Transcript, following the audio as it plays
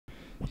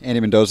Andy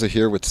Mendoza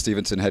here with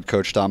Stevenson head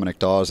coach Dominick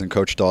Dawes. And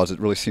Coach Dawes, it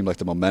really seemed like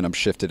the momentum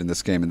shifted in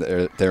this game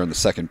there in the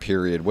second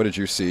period. What did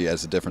you see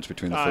as the difference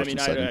between the first and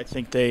second? I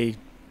think they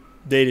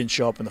didn't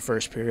show up in the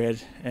first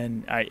period,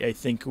 and I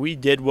think we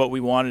did what we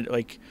wanted.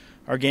 Like,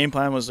 our game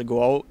plan was to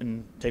go out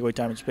and take away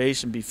time and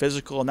space and be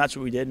physical, and that's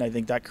what we did, and I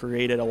think that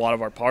created a lot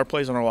of our power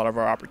plays and a lot of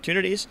our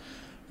opportunities.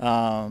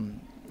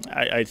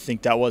 I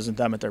think that wasn't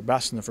them at their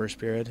best in the first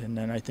period, and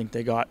then I think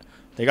they got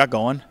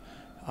going.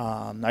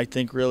 I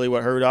think really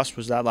what hurt us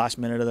was that last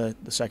minute of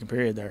the second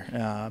period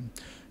there.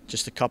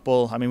 Just a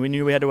couple. I mean, we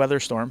knew we had to weather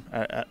a storm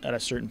at a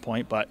certain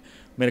point, but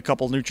made a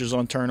couple neutral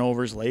zone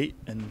turnovers late,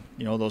 and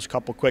those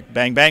couple quick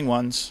bang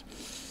ones.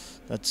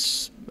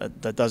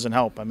 That doesn't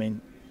help. I mean,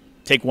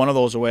 take one of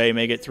those away,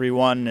 make it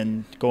 3-1,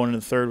 and go into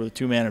the third with a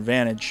two-man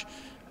advantage.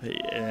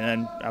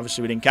 And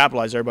obviously we didn't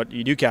capitalize there, but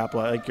you do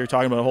capitalize. Like, you're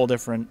talking about a whole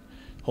different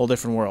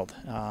world,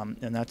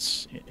 and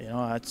that's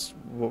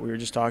what we were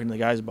just talking to the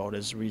guys about.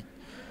 There's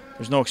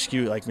no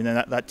excuse. Like, I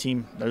mean, that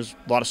team, there's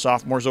a lot of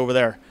sophomores over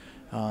there,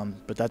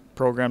 but that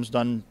program's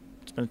done.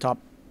 It's been a top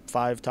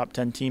 5, top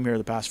 10 team here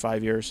the past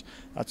 5 years.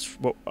 That's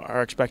what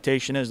our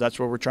expectation is. That's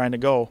where we're trying to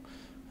go.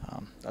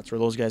 That's where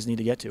those guys need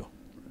to get to.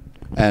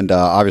 And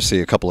obviously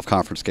a couple of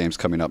conference games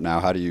coming up now.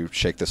 How do you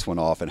shake this one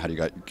off, and how do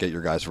you get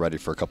your guys ready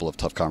for a couple of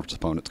tough conference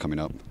opponents coming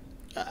up?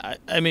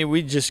 I mean,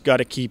 we just got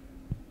to keep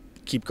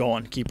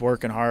going, keep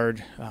working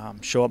hard,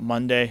 show up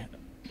Monday,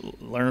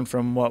 learn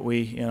from what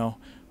we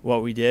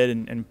did,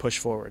 and push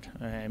forward.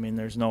 I mean,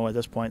 at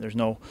this point, there's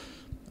no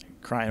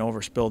crying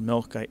over spilled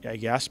milk, I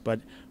guess, but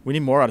we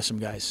need more out of some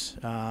guys.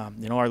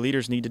 Our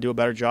leaders need to do a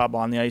better job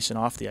on the ice and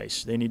off the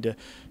ice. They need to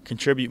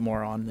contribute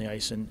more on the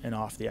ice and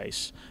off the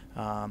ice.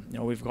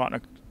 We've gotten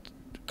a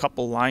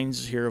couple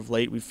lines here of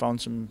late. We've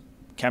found some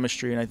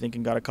chemistry, and I think,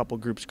 and got a couple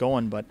groups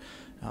going, but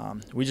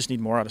we just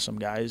need more out of some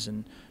guys,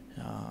 and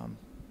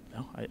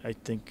I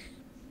think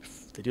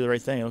if they do the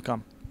right thing, it'll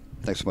come.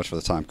 Thanks so much for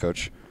the time,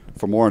 Coach.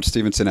 For more on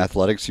Stevenson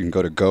athletics, you can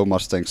go to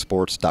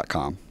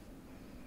GoMustangSports.com.